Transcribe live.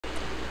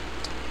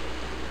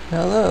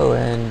Hello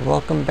and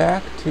welcome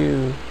back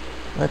to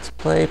Let's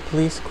Play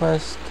Police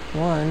Quest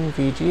 1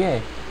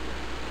 VGA.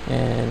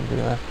 And we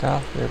left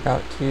off, we're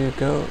about to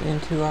go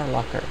into our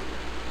locker.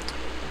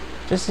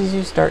 Just as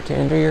you start to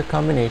enter your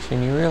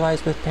combination, you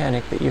realize with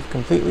panic that you've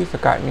completely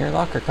forgotten your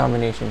locker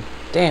combination.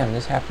 Damn,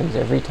 this happens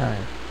every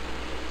time.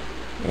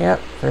 Yep,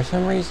 for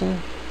some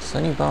reason,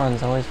 Sonny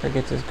Bonds always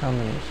forgets his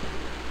combination.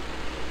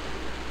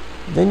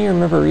 Then you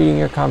remember reading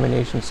your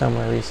combination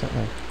somewhere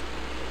recently.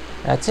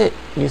 That's it,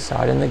 you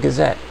saw it in the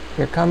Gazette.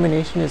 Your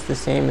combination is the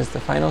same as the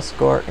final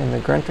score in the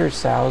Grunter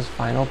Sow's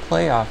final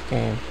playoff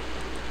game.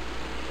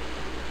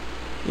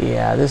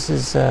 Yeah, this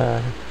is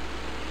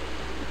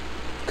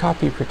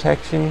copy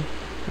protection.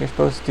 You're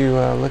supposed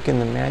to look in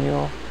the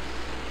manual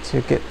to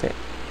get the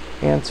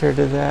answer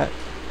to that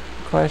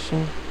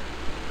question.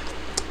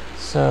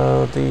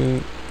 So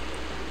the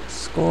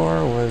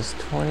score was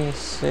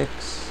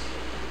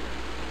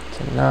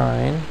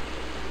 26-9,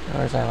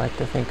 or as I like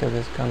to think of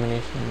this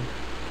combination,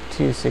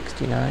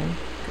 269.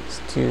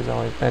 2 is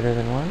always better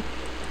than 1.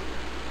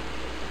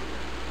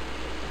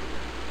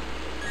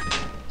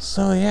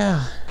 So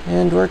yeah,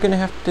 and we're gonna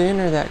have to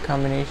enter that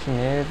combination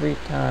every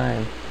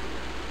time.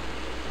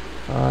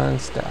 Fun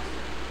stuff.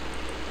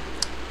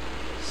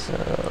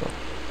 So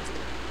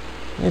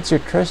it's your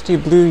trusty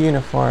blue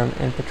uniform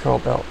and patrol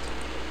belt.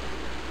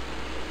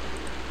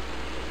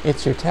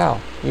 It's your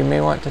towel. You may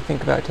want to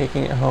think about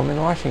taking it home and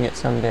washing it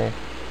someday.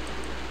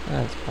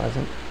 That's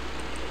pleasant.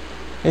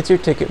 It's your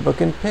ticket book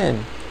and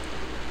pen.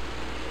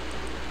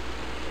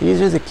 These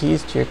are the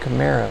keys to your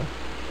Camaro.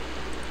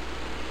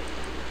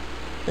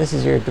 This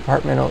is your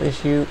departmental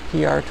issue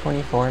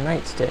PR24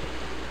 nightstick.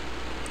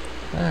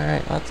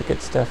 Alright, lots of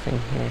good stuff in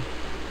here.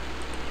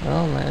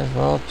 Well, might as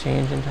well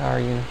change into our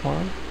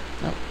uniform.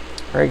 Oh.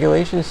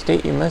 Regulations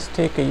state you must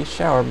take a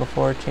shower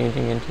before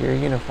changing into your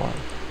uniform.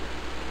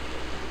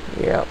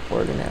 Yep,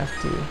 we're gonna have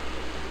to.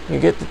 You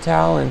get the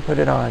towel and put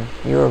it on.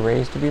 You were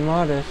raised to be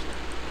modest.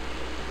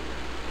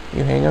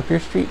 You hang up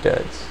your street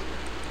duds.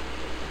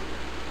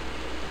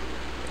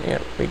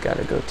 Yep, we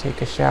gotta go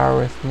take a shower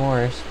with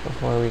Morris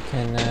before we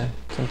can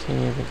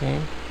continue the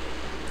game.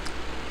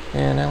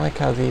 And I like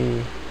how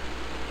the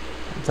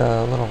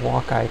little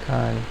walk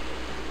icon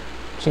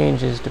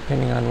changes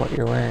depending on what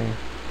you're wearing.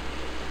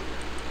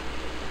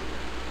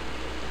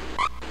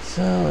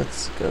 So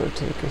let's go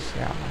take a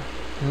shower.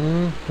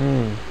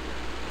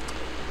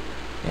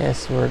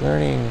 Yes, we're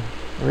learning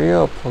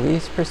real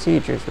police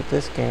procedures with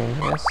this game.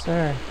 Yes,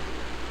 sir.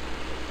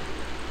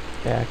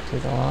 Back to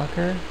the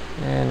locker,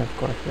 and of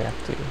course we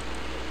have to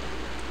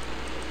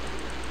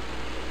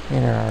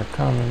enter our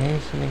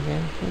combination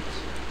again.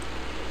 Oops.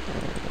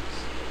 There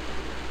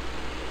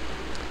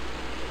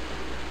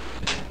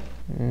it is.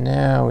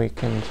 Now we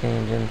can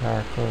change into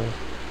our clothes.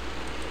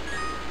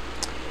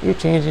 You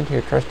change into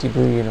your trusty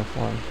blue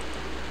uniform.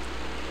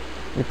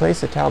 You place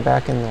the towel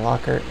back in the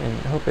locker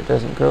and hope it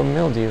doesn't grow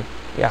mildew.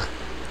 Yeah.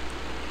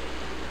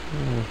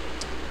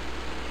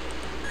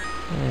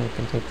 And we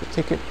can take the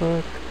ticket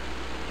book.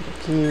 The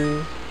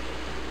keys.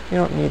 You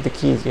don't need the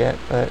keys yet,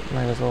 but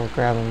might as well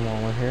grab them while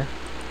we're here.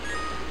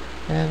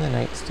 And the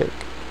nightstick.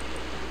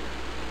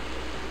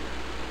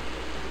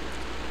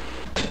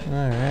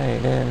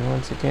 Alright, and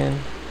once again,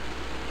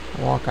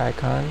 walk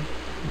icon.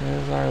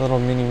 There's our little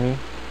mini-me.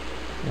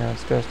 Now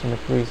it's dressed in a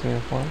police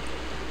uniform.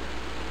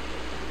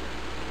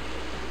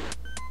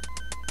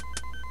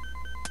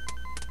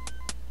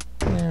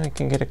 And we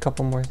can get a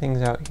couple more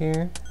things out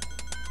here.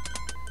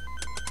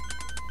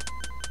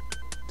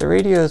 The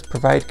radios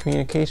provide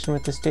communication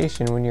with the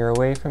station when you're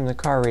away from the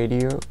car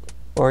radio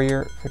or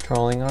you're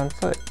patrolling on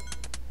foot.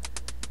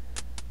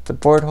 The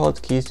board holds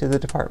keys to the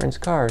department's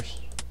cars.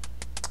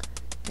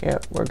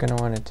 Yep, we're going to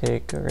want to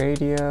take a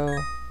radio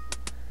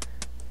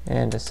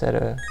and a set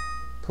of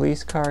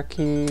police car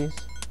keys,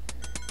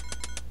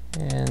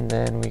 and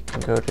then we can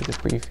go to the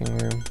briefing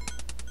room.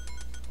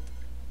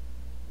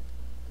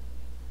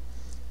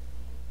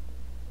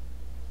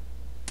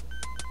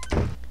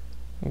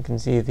 You can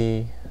see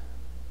the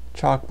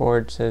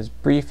chalkboard says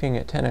briefing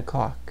at 10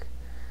 o'clock.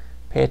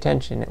 Pay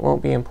attention, it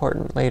won't be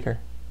important later.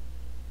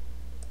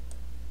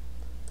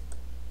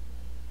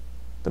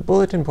 The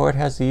bulletin board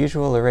has the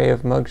usual array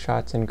of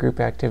mugshots and group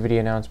activity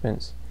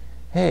announcements.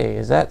 Hey,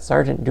 is that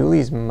Sergeant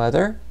Dooley's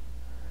mother?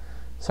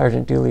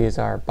 Sergeant Dooley is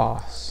our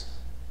boss.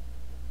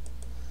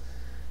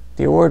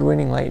 The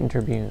award-winning Lighton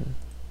Tribune.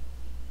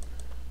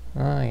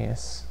 Ah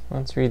yes,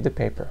 let's read the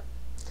paper.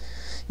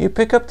 You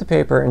pick up the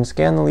paper and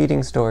scan the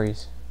leading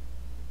stories.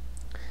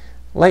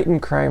 Lighton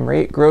crime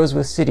rate grows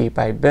with city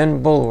by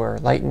Ben Bulwer,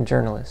 Lighton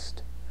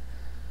journalist.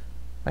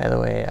 By the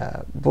way,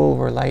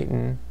 Bulwer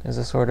Lighton is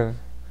a sort of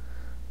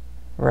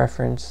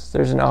reference.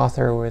 There's an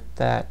author with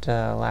that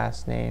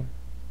last name.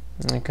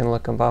 You can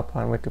look him up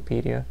on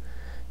Wikipedia.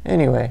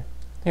 Anyway,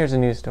 here's a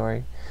news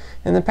story.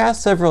 In the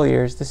past several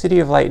years, the city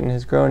of Lighton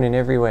has grown in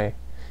every way.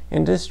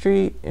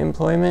 Industry,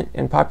 employment,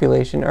 and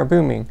population are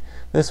booming.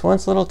 This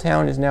once little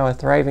town is now a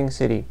thriving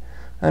city.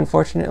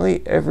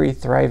 Unfortunately, every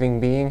thriving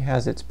being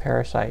has its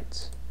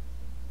parasites.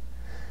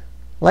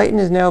 Lighton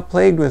is now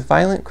plagued with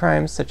violent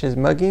crimes such as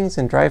muggings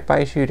and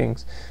drive-by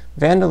shootings.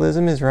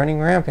 Vandalism is running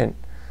rampant.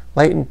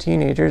 Lighton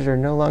teenagers are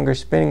no longer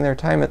spending their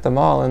time at the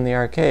mall and the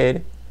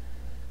arcade.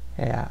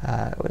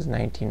 Yeah, it was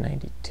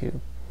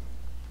 1992.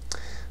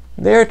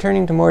 They are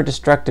turning to more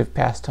destructive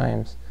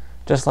pastimes.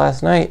 Just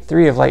last night,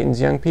 3 of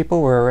Lighton's young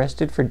people were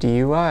arrested for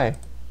DUI.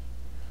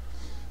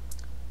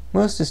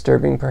 Most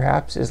disturbing,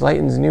 perhaps, is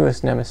Lighton's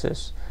newest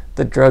nemesis,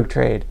 the drug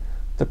trade.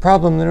 The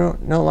problem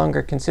no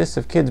longer consists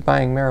of kids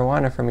buying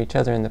marijuana from each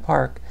other in the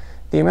park.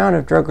 The amount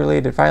of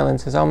drug-related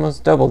violence has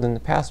almost doubled in the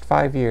past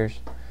 5 years.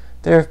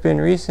 There have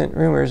been recent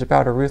rumors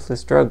about a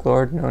ruthless drug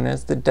lord known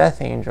as the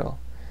Death Angel.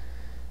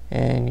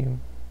 And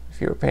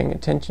if you were paying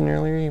attention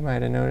earlier, you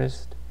might have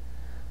noticed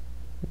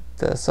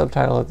the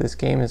subtitle of this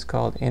game is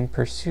called In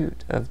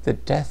Pursuit of the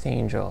Death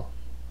Angel.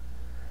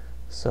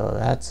 So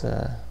that's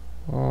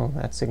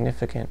that's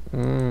significant.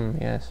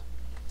 Yes.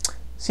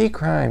 See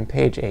crime,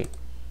 page 8.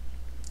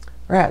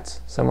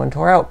 Rats, someone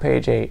tore out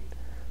page 8.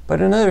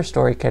 But another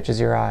story catches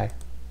your eye.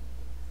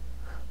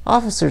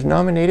 Officers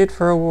nominated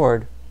for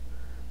award.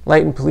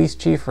 Lighton Police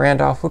Chief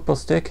Randolph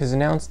Whipplestick has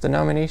announced the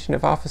nomination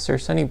of Officer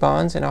Sonny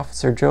Bonds and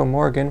Officer Joe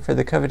Morgan for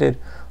the coveted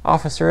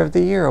Officer of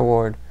the Year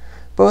award.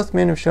 Both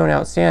men have shown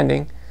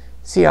outstanding.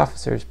 See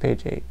Officers,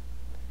 page 8.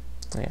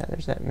 Yeah,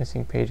 there's that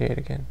missing page 8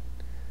 again.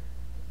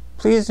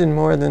 Pleased and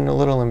more than a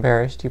little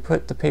embarrassed, you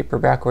put the paper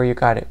back where you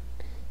got it.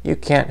 You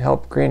can't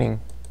help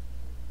grinning.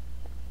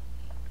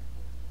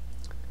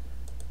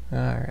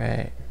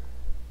 Alright.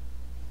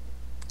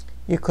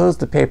 You close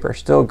the paper,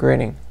 still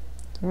grinning.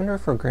 I wonder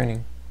if we're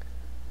grinning.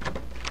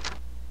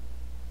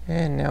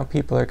 And now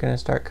people are going to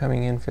start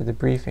coming in for the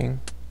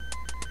briefing.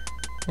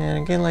 And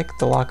again, like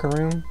the locker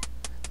room,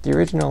 the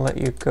original let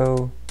you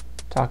go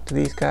talk to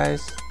these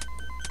guys,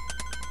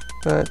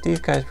 but these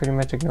guys pretty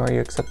much ignore you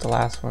except the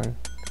last one.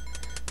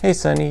 Hey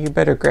Sonny, you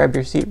better grab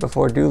your seat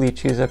before Dooley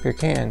chews up your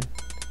can.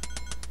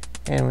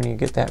 And when you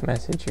get that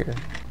message, you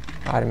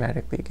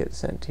automatically get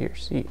sent to your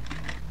seat.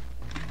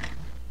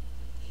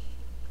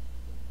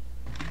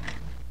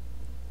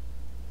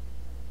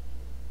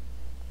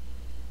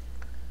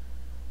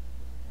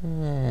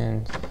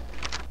 And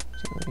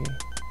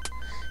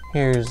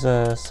here's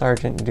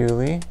Sergeant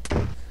Dooley.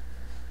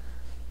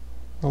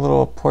 The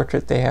little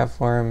portrait they have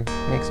for him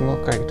makes him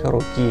look like a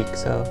total geek,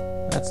 so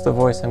that's the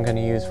voice I'm going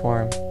to use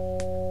for him.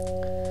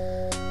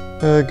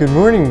 Good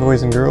morning,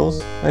 boys and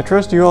girls. I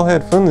trust you all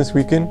had fun this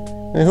weekend.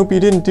 I hope you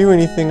didn't do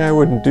anything I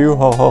wouldn't do,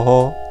 ha ha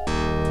ha.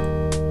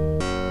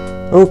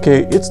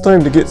 Okay, it's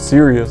time to get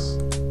serious.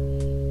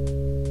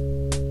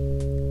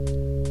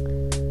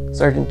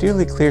 Sergeant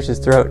Dooley clears his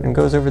throat and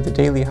goes over the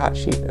daily hot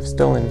sheet of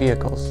stolen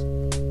vehicles.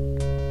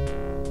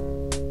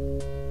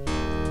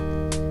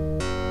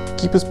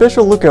 Keep a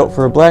special lookout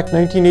for a black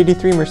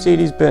 1983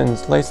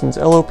 Mercedes-Benz, license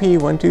LOP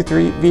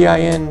 123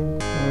 VIN,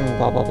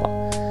 blah blah blah.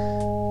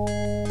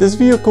 This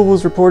vehicle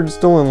was reported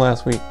stolen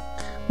last week.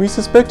 We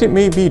suspect it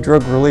may be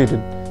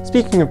drug-related.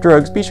 Speaking of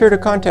drugs, be sure to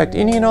contact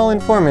any and all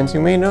informants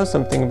who may know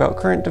something about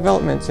current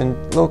developments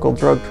in local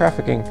drug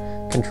trafficking.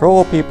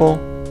 Control, people.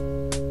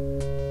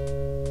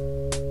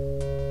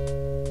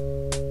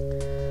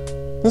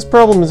 This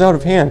problem is out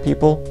of hand,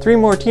 people. 3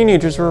 more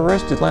teenagers were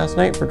arrested last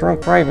night for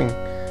drunk driving.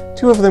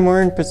 2 of them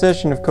were in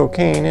possession of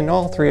cocaine, and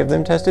all 3 of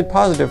them tested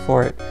positive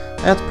for it.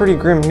 That's pretty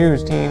grim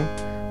news, team.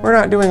 We're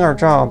not doing our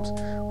jobs.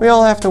 We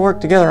all have to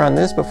work together on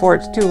this before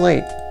it's too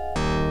late.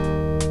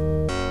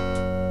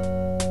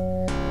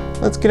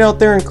 Let's get out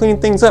there and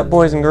clean things up,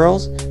 boys and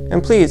girls.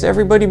 And please,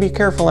 everybody be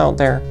careful out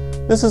there.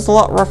 This is a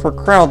lot rougher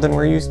crowd than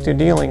we're used to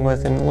dealing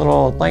with in little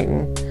old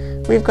Lighton.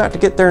 We've got to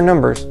get their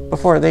numbers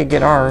before they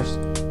get ours.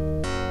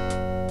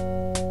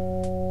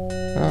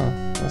 Oh,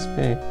 must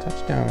be a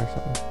touchdown or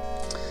something.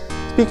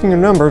 Speaking of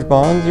numbers,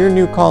 Bonds, your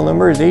new call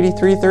number is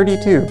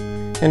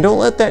 8332. And don't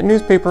let that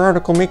newspaper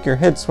article make your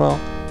head swell.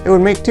 It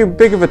would make too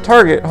big of a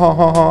target, ha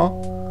ha ha.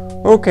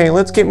 Okay,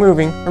 let's get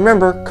moving.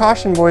 Remember,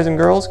 caution, boys and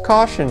girls,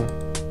 caution.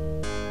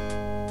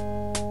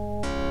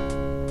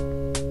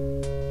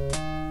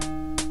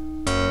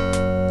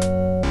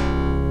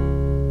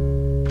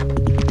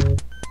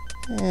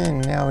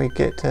 And now we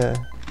get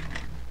to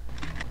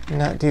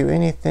not do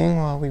anything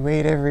while we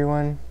wait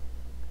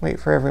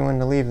for everyone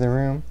to leave the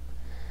room.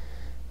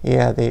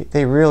 Yeah,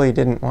 they really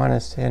didn't want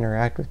us to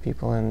interact with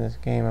people in this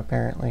game,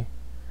 apparently.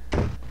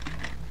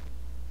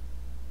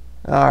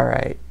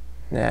 Alright,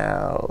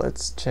 now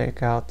let's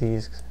check out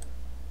these.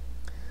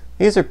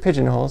 These are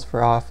pigeonholes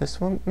for office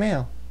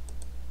mail.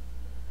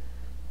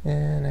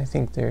 And I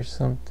think there's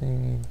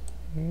something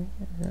in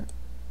here.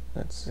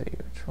 Let's see,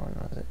 which one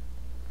was it?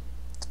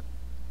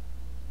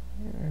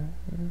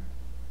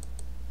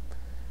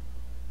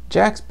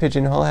 Jack's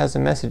pigeonhole has a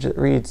message that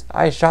reads,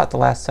 I shot the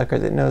last sucker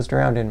that nosed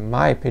around in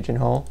my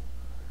pigeonhole.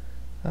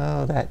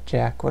 Oh, that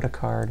Jack, what a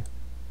card.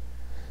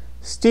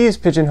 Steve's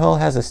pigeonhole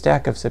has a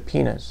stack of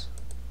subpoenas.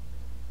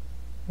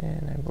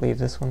 And I believe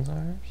this one's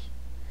ours.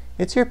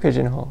 It's your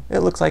pigeonhole. It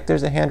looks like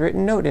there's a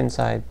handwritten note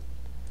inside.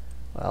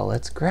 Well,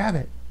 let's grab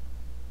it.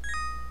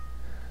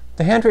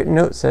 The handwritten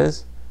note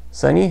says,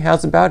 Sonny,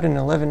 how's about an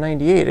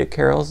 1198 at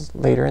Carol's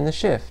later in the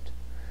shift?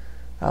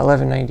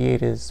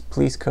 1198 is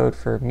police code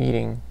for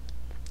meeting.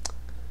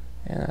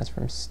 And that's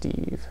from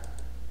Steve.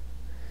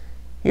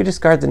 You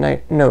discard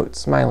the note,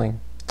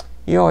 smiling.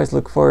 You always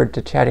look forward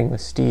to chatting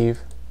with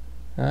Steve.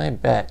 I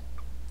bet.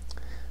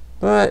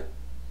 But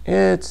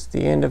it's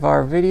the end of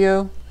our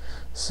video,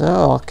 so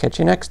I'll catch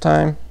you next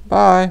time.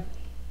 Bye.